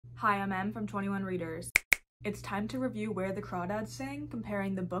Hi, I'm Em from 21 Readers. It's time to review Where the Crawdads Sing,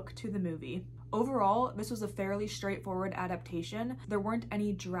 comparing the book to the movie. Overall, this was a fairly straightforward adaptation. There weren't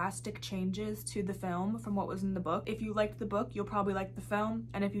any drastic changes to the film from what was in the book. If you liked the book, you'll probably like the film,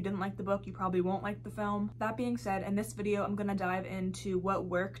 and if you didn't like the book, you probably won't like the film. That being said, in this video, I'm gonna dive into what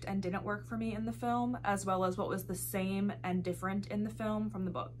worked and didn't work for me in the film, as well as what was the same and different in the film from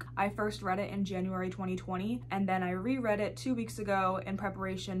the book. I first read it in January 2020, and then I reread it 2 weeks ago in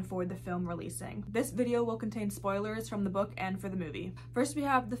preparation for the film releasing. This video will contain spoilers from the book and for the movie. First, we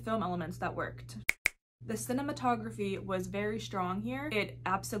have the film elements that worked. The cinematography was very strong here. It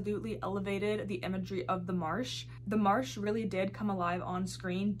absolutely elevated the imagery of the marsh. The marsh really did come alive on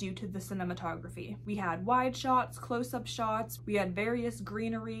screen due to the cinematography. We had wide shots, close-up shots, we had various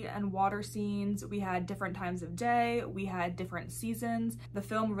greenery and water scenes, we had different times of day, we had different seasons. The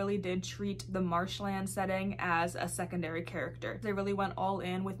film really did treat the marshland setting as a secondary character. They really went all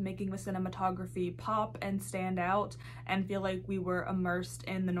in with making the cinematography pop and stand out and feel like we were immersed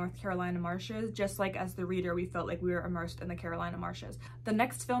in the North Carolina marshes, just like as the reader we felt like we were immersed in the Carolina marshes. The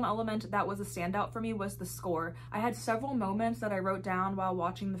next film element that was a standout for me was the score. I had several moments that I wrote down while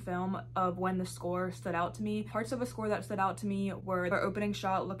watching the film of when the score stood out to me. Parts of the score that stood out to me were the opening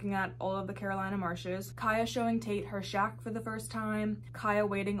shot looking at all of the Carolina marshes, Kaya showing Tate her shack for the first time, Kaya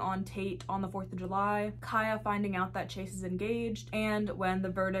waiting on Tate on the 4th of July, Kaya finding out that Chase is engaged, and when the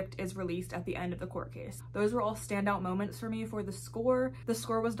verdict is released at the end of the court case. Those were all standout moments for me for the score. The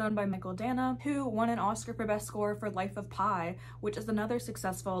score was done by Mychael Danna, who won an Oscar for Best Score for Life of Pi, which is another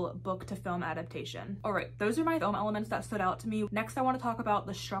successful book to film adaptation. Alright, those are my film elements that stood out to me. Next, I want to talk about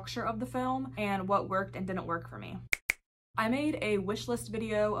the structure of the film and what worked and didn't work for me. I made a wish list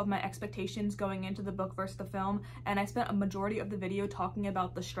video of my expectations going into the book versus the film, and I spent a majority of the video talking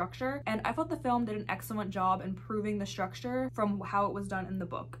about the structure, and I thought the film did an excellent job improving the structure from how it was done in the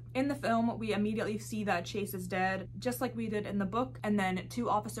book. In the film, we immediately see that Chase is dead, just like we did in the book, and then 2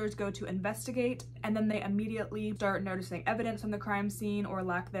 officers go to investigate, and then they immediately start noticing evidence from the crime scene or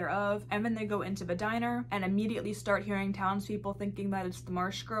lack thereof, and then they go into the diner and immediately start hearing townspeople thinking that it's the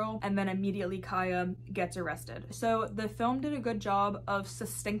Marsh girl, and then immediately Kaya gets arrested. So the film did a good job of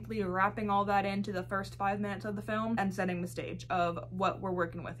succinctly wrapping all that into the first 5 minutes of the film and setting the stage of what we're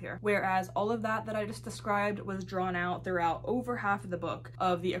working with here. Whereas all of that I just described was drawn out throughout over half of the book,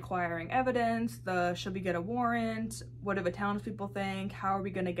 of the acquiring evidence, the should we get a warrant, what do the townspeople think, how are we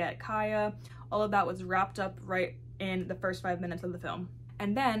gonna get Kaya. All of that was wrapped up right in the first 5 minutes of the film.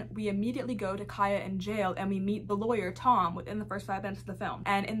 And then we immediately go to Kaya in jail and we meet the lawyer, Tom, within the first 5 minutes of the film.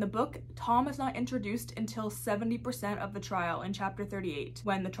 And in the book, Tom is not introduced until 70% of the trial in chapter 38,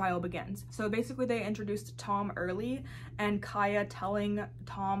 when the trial begins. So basically they introduced Tom early, and Kaya telling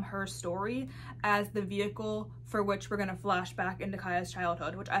Tom her story as the vehicle for which we're gonna flash back into Kaya's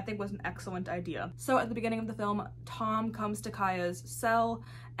childhood, which I think was an excellent idea. So at the beginning of the film, Tom comes to Kaya's cell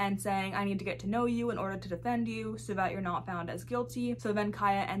and saying, I need to get to know you in order to defend you so that you're not found as guilty. So then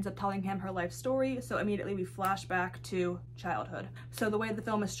Kaya ends up telling him her life story, so immediately we flash back to childhood. So the way the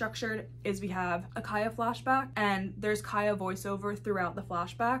film is structured is we have a Kaya flashback, and there's Kaya voiceover throughout the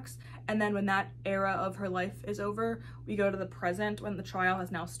flashbacks, and then when that era of her life is over, we go to the present when the trial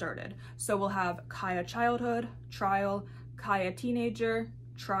has now started. So we'll have Kaya childhood, trial, Kaya teenager,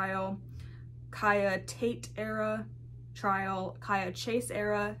 trial, Kaya Tate era, trial, Kaya Chase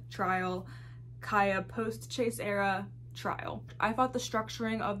era, trial, Kaya post-Chase era, trial. I thought the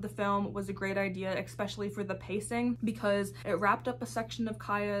structuring of the film was a great idea, especially for the pacing, because it wrapped up a section of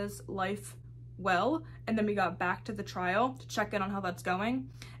Kaya's life well, and then we got back to the trial to check in on how that's going,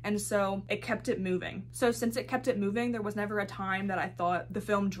 and so it kept it moving. So since it kept it moving, there was never a time that I thought the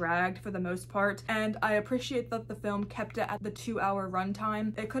film dragged for the most part, and I appreciate that the film kept it at the 2-hour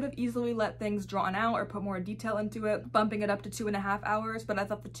runtime. It could have easily let things drawn out or put more detail into it, bumping it up to 2.5 hours, but I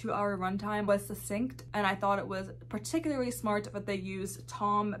thought the 2-hour runtime was succinct, and I thought it was particularly smart that they used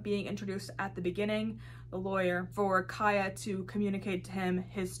Tom being introduced at the beginning, the lawyer, for Kaya to communicate to him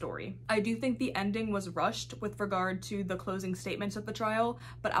his story. I do think the ending was rushed with regard to the closing statements of the trial,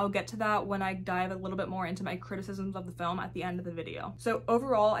 but I'll get to that when I dive a little bit more into my criticisms of the film at the end of the video. So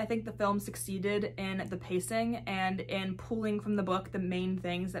overall, I think the film succeeded in the pacing and in pulling from the book the main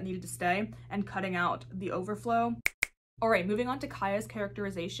things that needed to stay and cutting out the overflow. Alright, moving on to Kaya's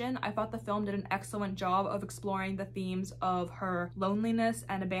characterization, I thought the film did an excellent job of exploring the themes of her loneliness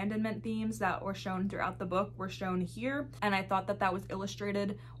and abandonment themes that were shown throughout the book were shown here, and I thought that that was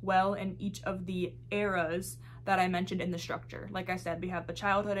illustrated well in each of the eras that I mentioned in the structure. Like I said, we have the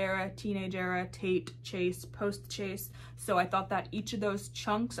childhood era, teenage era, Tate, chase, post-chase. So I thought that each of those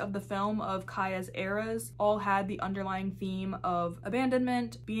chunks of the film of Kaya's eras all had the underlying theme of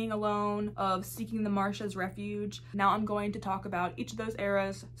abandonment, being alone, of seeking the marsh as refuge. Now I'm going to talk about each of those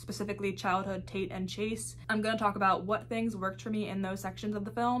eras, specifically childhood, Tate, and chase. I'm going to talk about what things worked for me in those sections of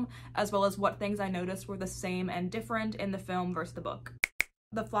the film, as well as what things I noticed were the same and different in the film versus the book.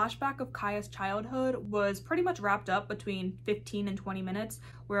 The flashback of Kaya's childhood was pretty much wrapped up between 15 and 20 minutes,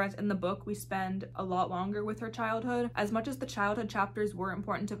 whereas in the book we spend a lot longer with her childhood. As much as the childhood chapters were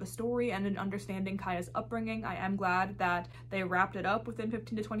important to the story and in understanding Kaya's upbringing, I am glad that they wrapped it up within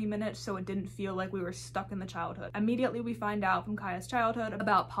 15 to 20 minutes so it didn't feel like we were stuck in the childhood. Immediately we find out from Kaya's childhood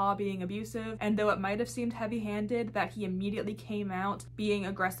about Pa being abusive, and though it might have seemed heavy-handed that he immediately came out being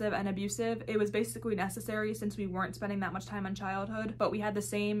aggressive and abusive, it was basically necessary since we weren't spending that much time in childhood. But we had the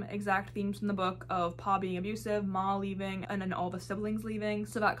same exact themes from the book of Pa being abusive, Ma leaving, and then all the siblings leaving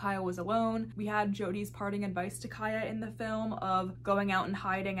so that Kaya was alone. We had Jodi's parting advice to Kaya in the film of going out and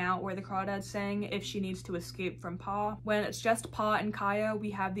hiding out where the crawdads sing if she needs to escape from Pa. When it's just Pa and Kaya,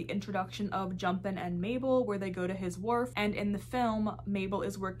 we have the introduction of Jumpin' and Mabel where they go to his wharf, and in the film Mabel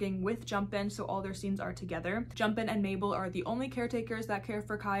is working with Jumpin', so all their scenes are together. Jumpin' and Mabel are the only caretakers that care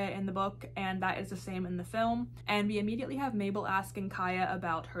for Kaya in the book, and that is the same in the film. And we immediately have Mabel asking Kaya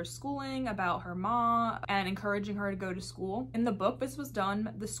about her schooling, about her ma, and encouraging her to go to school. In the book, this was done,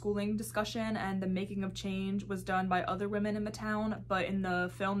 the schooling discussion and the making of change was done by other women in the town, but in the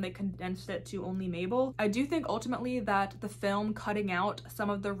film they condensed it to only Mabel. I do think ultimately that the film cutting out some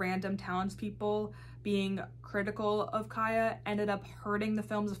of the random townspeople being critical of Kaya ended up hurting the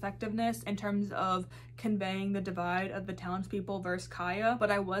film's effectiveness in terms of conveying the divide of the townspeople versus Kaya, but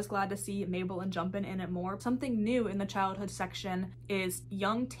I was glad to see Mabel and Jumpin' in it more. Something new in the childhood section is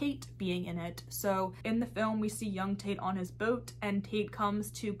young Tate being in it. So in the film we see young Tate on his boat, and Tate comes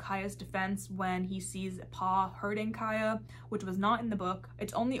to Kaya's defense when he sees Pa hurting Kaya, which was not in the book.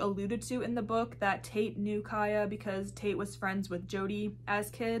 It's only alluded to in the book that Tate knew Kaya because Tate was friends with Jodi as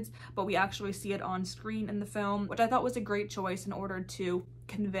kids, but we actually see it on screen in the film, which I thought was a great choice in order to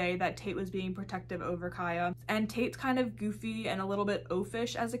convey that Tate was being protective over Kaya. And Tate's kind of goofy and a little bit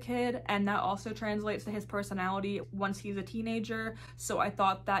oafish as a kid, and that also translates to his personality once he's a teenager, so I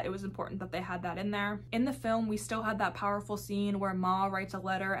thought that it was important that they had that in there. In the film we still had that powerful scene where Ma writes a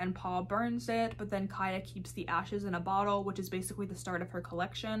letter and Pa burns it, but then Kaya keeps the ashes in a bottle, which is basically the start of her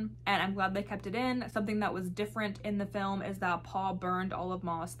collection, and I'm glad they kept it in. Something that was different in the film is that Pa burned all of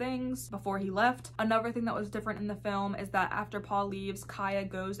Ma's things before he left. Another thing that was different in the film is that after Pa leaves, Kaya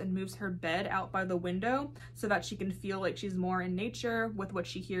goes and moves her bed out by the window so that she can feel like she's more in nature with what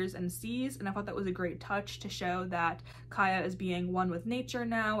she hears and sees, and I thought that was a great touch to show that Kaya is being one with nature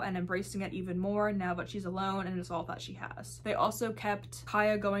now and embracing it even more now that she's alone and it's all that she has. They also kept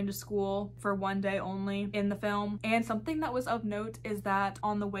Kaya going to school for one day only in the film, and something that was of note is that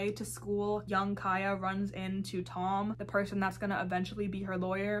on the way to school young Kaya runs into Tom, the person that's gonna eventually be her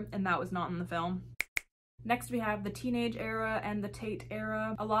lawyer, and that was not in the film. Next we have the teenage era and the Tate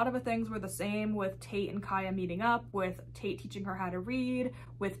era. A lot of the things were the same, with Tate and Kaya meeting up, with Tate teaching her how to read,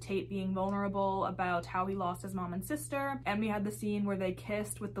 with Tate being vulnerable about how he lost his mom and sister, and we had the scene where they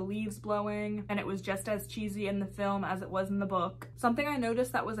kissed with the leaves blowing, and it was just as cheesy in the film as it was in the book. Something I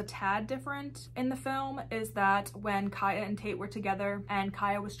noticed that was a tad different in the film is that when Kaya and Tate were together and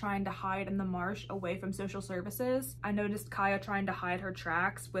Kaya was trying to hide in the marsh away from social services, I noticed Kaya trying to hide her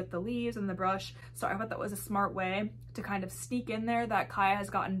tracks with the leaves and the brush, so I thought that was a smart way to kind of sneak in there that Kaya has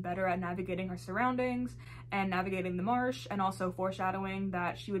gotten better at navigating her surroundings and navigating the marsh, and also foreshadowing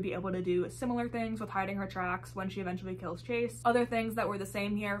that she would be able to do similar things with hiding her tracks when she eventually kills Chase. Other things that were the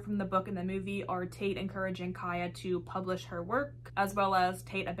same here from the book and the movie are Tate encouraging Kaya to publish her work, as well as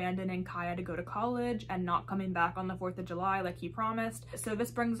Tate abandoning Kaya to go to college and not coming back on the 4th of July like he promised. So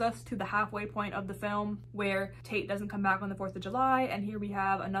this brings us to the halfway point of the film where Tate doesn't come back on the 4th of July, and here we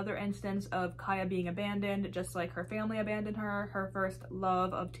have another instance of Kaya being abandoned just like her family abandoned her. Her first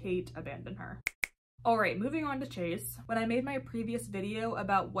love of Tate abandoned her. Alright, moving on to Chase. When I made my previous video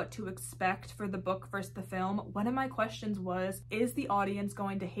about what to expect for the book versus the film, one of my questions was, is the audience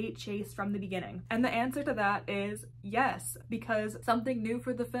going to hate Chase from the beginning? And the answer to that is yes, because something new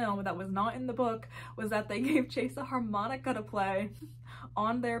for the film that was not in the book was that they gave Chase a harmonica to play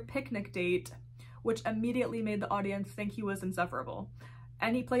on their picnic date, which immediately made the audience think he was insufferable.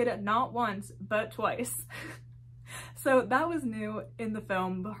 And he played it not once, but twice. So that was new in the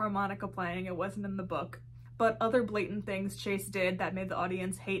film, the harmonica playing. It wasn't in the book. But other blatant things Chase did that made the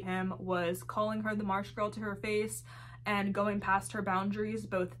audience hate him was calling her the marsh girl to her face, and going past her boundaries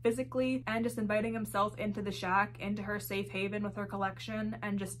both physically and just inviting himself into the shack, into her safe haven with her collection,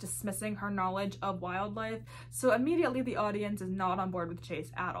 and just dismissing her knowledge of wildlife. So immediately the audience is not on board with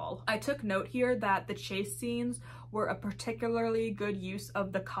Chase at all. I took note here that the chase scenes were a particularly good use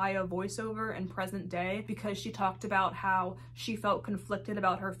of the Kaya voiceover in present day, because she talked about how she felt conflicted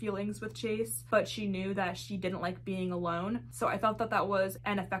about her feelings with Chase, but she knew that she didn't like being alone. So I felt that that was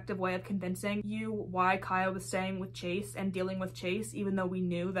an effective way of convincing you why Kaya was staying with Chase and dealing with Chase, even though we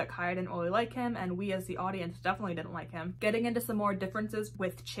knew that Kaya didn't really like him, and we as the audience definitely didn't like him. Getting into some more differences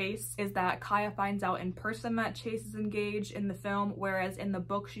with Chase is that Kaya finds out in person that Chase is engaged in the film, whereas in the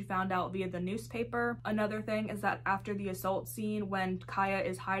book she found out via the newspaper. Another thing is that after the assault scene, when Kaya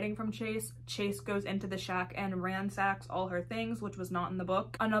is hiding from Chase, Chase goes into the shack and ransacks all her things, which was not in the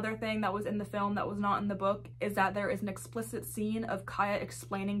book. Another thing that was in the film that was not in the book is that there is an explicit scene of Kaya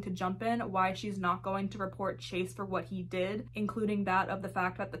explaining to Jumpin why she's not going to report Chase for what he did, including that of the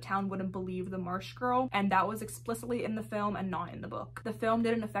fact that the town wouldn't believe the Marsh girl, and that was explicitly in the film and not in the book. The film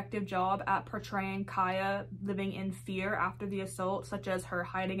did an effective job at portraying Kaya living in fear after the assault, such as her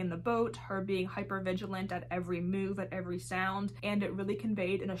hiding in the boat, her being hyper-vigilant at every move, at every sound, and it really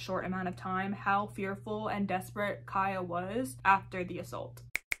conveyed in a short amount of time how fearful and desperate Kaya was after the assault.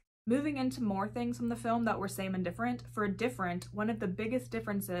 Moving into more things from the film that were same and different. For different, one of the biggest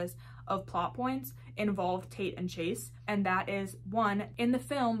differences of plot points involved Tate and Chase, and that is, one, in the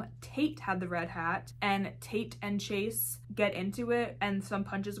film, Tate had the red hat, and Tate and Chase get into it, and some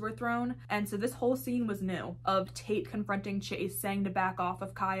punches were thrown, and so this whole scene was new, of Tate confronting Chase, saying to back off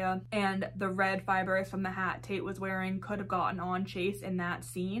of Kaya, and the red fibers from the hat Tate was wearing could have gotten on Chase in that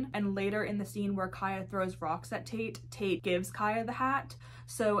scene, and later in the scene where Kaya throws rocks at Tate, Tate gives Kaya the hat.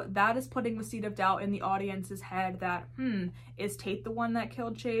 So that is putting the seed of doubt in the audience's head that, is Tate the one that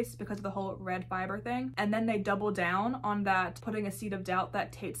killed Chase because of the whole red fiber thing? And then they double down on that, putting a seed of doubt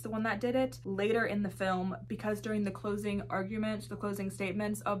that Tate's the one that did it later in the film, because during the closing arguments, the closing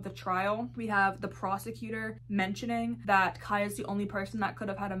statements of the trial, we have the prosecutor mentioning that Kaya's the only person that could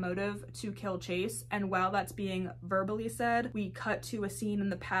have had a motive to kill Chase. And while that's being verbally said, we cut to a scene in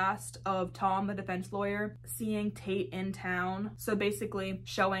the past of Tom, the defense lawyer, seeing Tate in town. So basically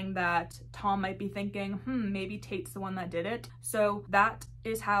showing that Tom might be thinking, maybe Tate's the one that did it. So that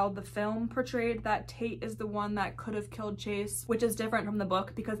is how the film portrayed that Tate is the one that could have killed Chase, which is different from the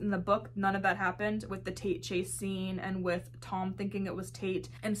book, because in the book none of that happened with the Tate Chase scene and with Tom thinking it was Tate.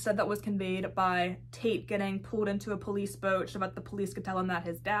 Instead, that was conveyed by Tate getting pulled into a police boat so that the police could tell him that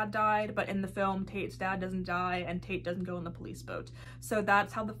his dad died, but in the film Tate's dad doesn't die and Tate doesn't go in the police boat. So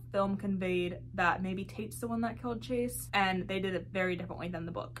that's how the film conveyed that maybe Tate's the one that killed Chase, and they did it very differently than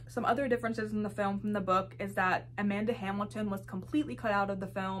the book. Some other differences in the film from the book is that Amanda Hamilton was completely cut out of the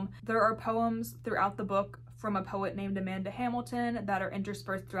film. There are poems throughout the book from a poet named Amanda Hamilton that are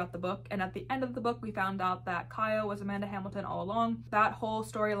interspersed throughout the book, and at the end of the book we found out that Kaya was Amanda Hamilton all along. That whole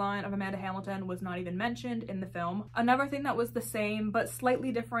storyline of Amanda Hamilton was not even mentioned in the film. Another thing that was the same but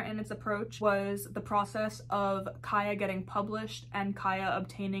slightly different in its approach was the process of Kaya getting published and Kaya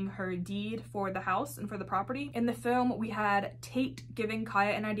obtaining her deed for the house and for the property. In the film we had Tate giving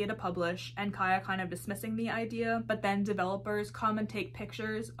Kaya an idea to publish and Kaya kind of dismissing the idea, but then developers come and take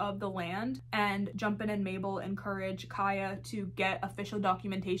pictures of the land, and Jumpin and Mabel encourage Kaya to get official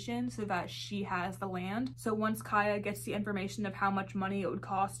documentation so that she has the land. So once Kaya gets the information of how much money it would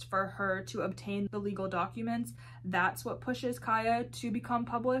cost for her to obtain the legal documents, that's what pushes Kaya to become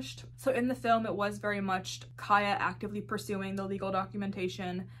published. So in the film it was very much Kaya actively pursuing the legal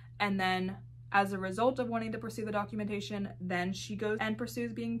documentation, and then as a result of wanting to pursue the documentation, then she goes and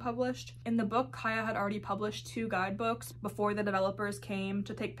pursues being published. In the book, Kaya had already published 2 guidebooks before the developers came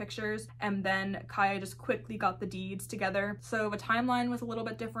to take pictures, and then Kaya just quickly got the deeds together. So the timeline was a little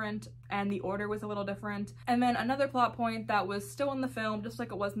bit different and the order was a little different. And then another plot point that was still in the film, just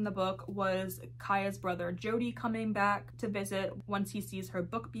like it was in the book, was Kaya's brother Jody coming back to visit once he sees her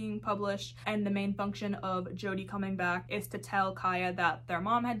book being published. And the main function of Jody coming back is to tell Kaya that their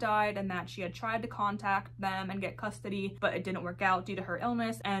mom had died and that she had tried to contact them and get custody, but it didn't work out due to her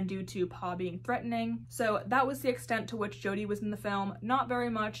illness and due to Pa being threatening. So that was the extent to which Jody was in the film. Not very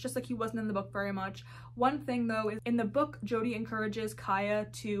much, just like he wasn't in the book very much. One thing though is in the book, Jody encourages Kaya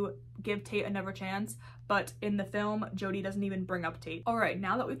to give Tate another chance, but in the film, Jody doesn't even bring up Tate. Alright,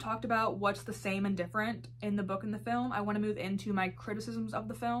 now that we've talked about what's the same and different in the book and the film, I want to move into my criticisms of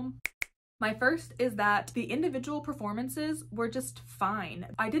the film. My first is that the individual performances were just fine.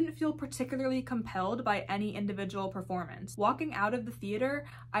 I didn't feel particularly compelled by any individual performance. Walking out of the theater,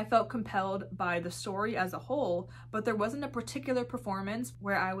 I felt compelled by the story as a whole, but there wasn't a particular performance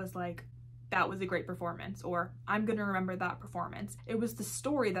where I was like, that was a great performance, or I'm gonna remember that performance. It was the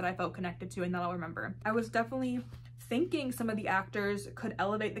story that I felt connected to and that I'll remember. I was definitely thinking some of the actors could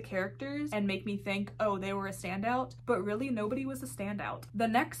elevate the characters and make me think, oh, they were a standout, but really nobody was a standout. The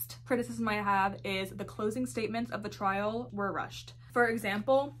next criticism I have is the closing statements of the trial were rushed. For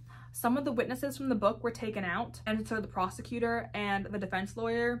example, some of the witnesses from the book were taken out, and so the prosecutor and the defense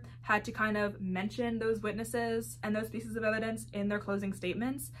lawyer had to kind of mention those witnesses and those pieces of evidence in their closing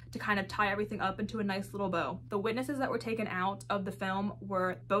statements to kind of tie everything up into a nice little bow. The witnesses that were taken out of the film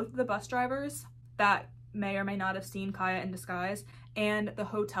were both of the bus drivers that may or may not have seen Kaya in disguise, and the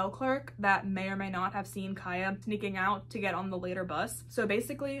hotel clerk that may or may not have seen Kaya sneaking out to get on the later bus. So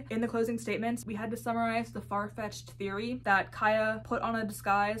basically, in the closing statements, we had to summarize the far-fetched theory that Kaya put on a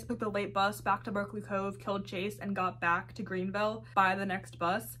disguise, took the late bus back to Berkeley Cove, killed Chase, and got back to Greenville by the next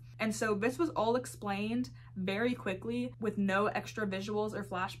bus. And so this was all explained very quickly with no extra visuals or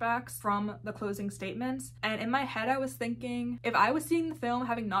flashbacks from the closing statements. And in my head, I was thinking, if I was seeing the film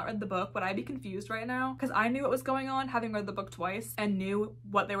having not read the book, would I be confused right now? Because I knew what was going on having read the book twice and knew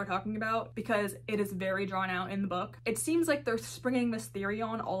what they were talking about, because it is very drawn out in the book. It seems like they're springing this theory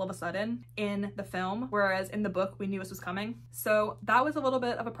on all of a sudden in the film, whereas in the book we knew this was coming. So that was a little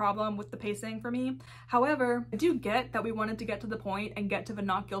bit of a problem with the pacing for me. However, I do get that we wanted to get to the point and get to the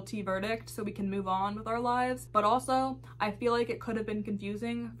not guilty verdict so we can move on with our lives. But also, I feel like it could have been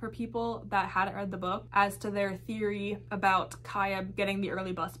confusing for people that hadn't read the book as to their theory about Kaya getting the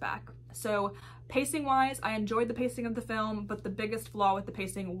early bus back. So pacing wise, I enjoyed the pacing of the film, but the biggest flaw with the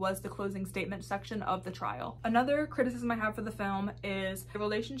pacing was the closing statement section of the trial. Another criticism I have for the film is the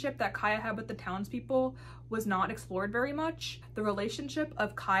relationship that Kaya had with the townspeople was not explored very much. The relationship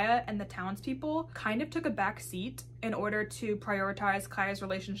of Kaya and the townspeople kind of took a back seat in order to prioritize Kaya's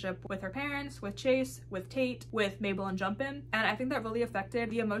relationship with her parents, with Chase, with Tate, with Mabel and Jumpin. And I think that really affected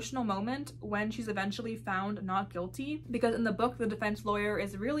the emotional moment when she's eventually found not guilty, because in the book, the defense lawyer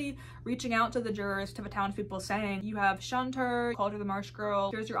is really reaching out to the jurors, to the townspeople, saying, you have shunned her, called her the marsh girl,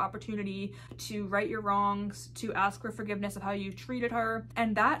 here's your opportunity to right your wrongs, to ask for forgiveness of how you treated her.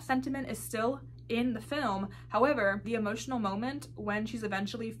 And that sentiment is still in the film. However, the emotional moment when she's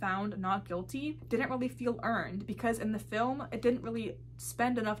eventually found not guilty didn't really feel earned, because in the film it didn't really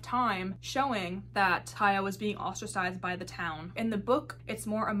spend enough time showing that Kaya was being ostracized by the town. In the book, it's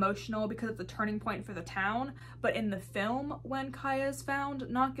more emotional because it's a turning point for the town, but in the film, when Kaya's found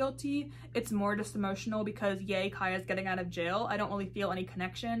not guilty, it's more just emotional because yay, Kaya's getting out of jail. I don't really feel any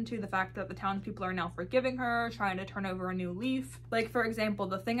connection to the fact that the townspeople are now forgiving her, trying to turn over a new leaf. Like, for example,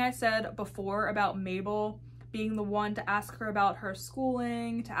 the thing I said before about Mabel being the one to ask her about her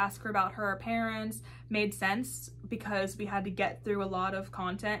schooling, to ask her about her parents, made sense because we had to get through a lot of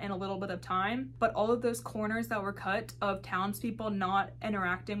content in a little bit of time. But all of those corners that were cut of townspeople not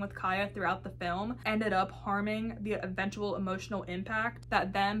interacting with Kaya throughout the film ended up harming the eventual emotional impact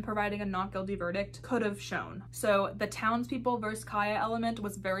that them providing a not guilty verdict could have shown. So the townspeople versus Kaya element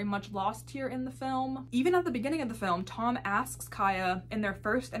was very much lost here in the film. Even at the beginning of the film, Tom asks Kaya in their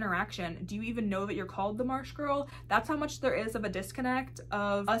first interaction, do you even know that you're called the Marsh Girl? That's how much there is of a disconnect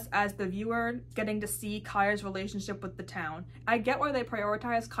of us as the viewer getting to see Kaya's relationship with the town. I get why they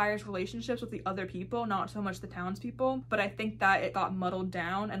prioritize Kaya's relationships with the other people, not so much the townspeople, but I think that it got muddled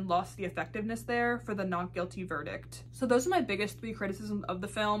down and lost the effectiveness there for the not guilty verdict. So those are my biggest 3 criticisms of the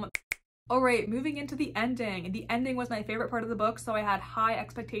film. Alright, moving into the ending. The ending was my favorite part of the book, so I had high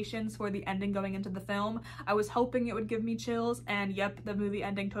expectations for the ending going into the film. I was hoping it would give me chills, and yep, the movie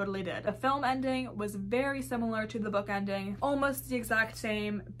ending totally did. The film ending was very similar to the book ending, almost the exact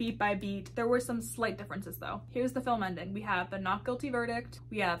same, beat by beat. There were some slight differences though. Here's the film ending. We have the not guilty verdict,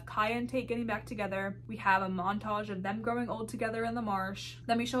 we have Kaya and Tate getting back together, we have a montage of them growing old together in the marsh,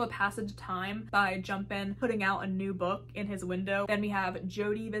 then we show a passage of time by Jumpin putting out a new book in his window, then we have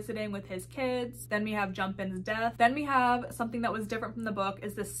Jody visiting with his kids, then we have Jumpin's death, then we have something that was different from the book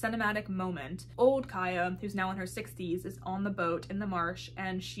is this cinematic moment. Old Kaya, who's now in her 60s, is on the boat in the marsh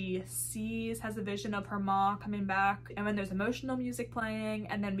and she has a vision of her ma coming back, and then there's emotional music playing,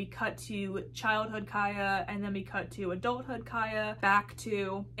 and then we cut to childhood Kaya, and then we cut to adulthood Kaya, back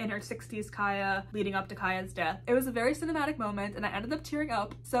to in her 60s Kaya, leading up to Kaya's death. It was a very cinematic moment and I ended up tearing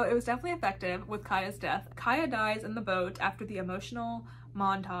up, so it was definitely effective with Kaya's death. Kaya dies in the boat after the emotional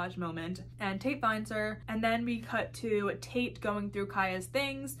montage moment and Tate finds her, and then we cut to Tate going through Kaya's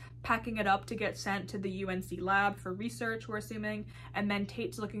things, packing it up to get sent to the UNC lab for research, we're assuming. And then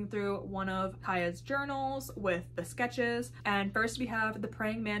Tate's looking through one of Kaya's journals with the sketches. And first we have the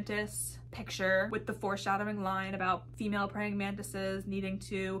praying mantis picture with the foreshadowing line about female praying mantises needing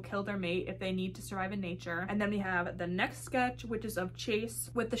to kill their mate if they need to survive in nature. And then we have the next sketch, which is of Chase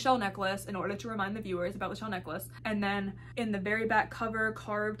with the shell necklace, in order to remind the viewers about the shell necklace. And then in the very back cover,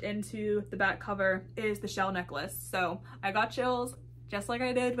 carved into the back cover, is the shell necklace. So I got chills, just like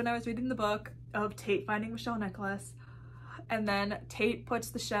I did when I was reading the book, of Tate finding the shell necklace. And then Tate puts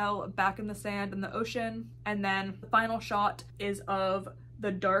the shell back in the sand in the ocean. And then the final shot is of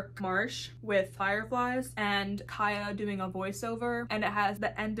the dark marsh with fireflies and Kaya doing a voiceover, and it has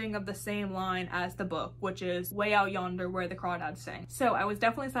the ending of the same line as the book, which is "Way out yonder where the crawdads sing." So I was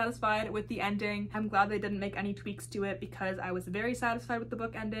definitely satisfied with the ending. I'm glad they didn't make any tweaks to it because I was very satisfied with the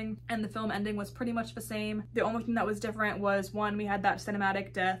book ending, and the film ending was pretty much the same. The only thing that was different was, one, we had that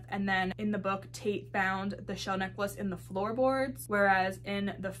cinematic death, and then in the book Tate found the shell necklace in the floorboards, whereas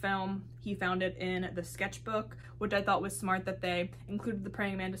in the film he found it in the sketchbook, which I thought was smart that they included the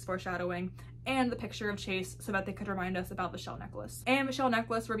praying mantis foreshadowing and the picture of Chase so that they could remind us about the shell necklace. And the shell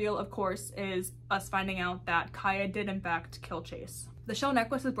necklace reveal, of course, is us finding out that Kaya did in fact kill Chase. The shell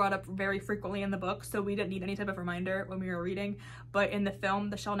necklace is brought up very frequently in the book, so we didn't need any type of reminder when we were reading, but in the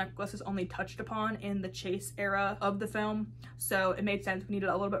film the shell necklace is only touched upon in the Chase era of the film, so it made sense we needed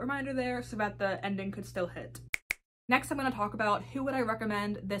a little bit of reminder there so that the ending could still hit. Next, I'm going to talk about who would I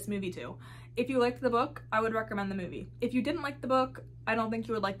recommend this movie to. If you liked the book, I would recommend the movie. If you didn't like the book, I don't think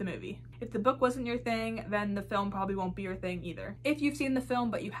you would like the movie. If the book wasn't your thing, then the film probably won't be your thing either. If you've seen the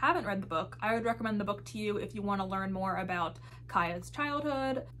film but you haven't read the book, I would recommend the book to you if you want to learn more about Kaya's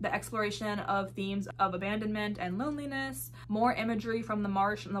childhood, the exploration of themes of abandonment and loneliness, more imagery from the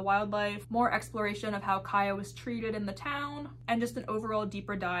marsh and the wildlife, more exploration of how Kaya was treated in the town, and just an overall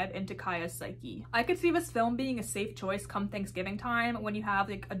deeper dive into Kaya's psyche. I could see this film being a safe choice come Thanksgiving time when you have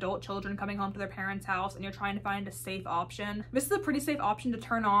like adult children coming home to their parents' house and you're trying to find a safe option. This is a pretty safe option to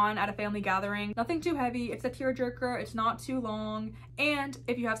turn on at a family gathering. Nothing too heavy, it's a tearjerker, it's not too long, and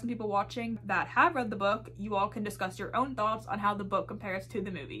if you have some people watching that have read the book, you all can discuss your own thoughts on how the book compares to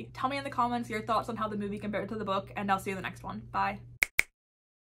the movie. Tell me in the comments your thoughts on how the movie compared to the book, and I'll see you in the next one. Bye.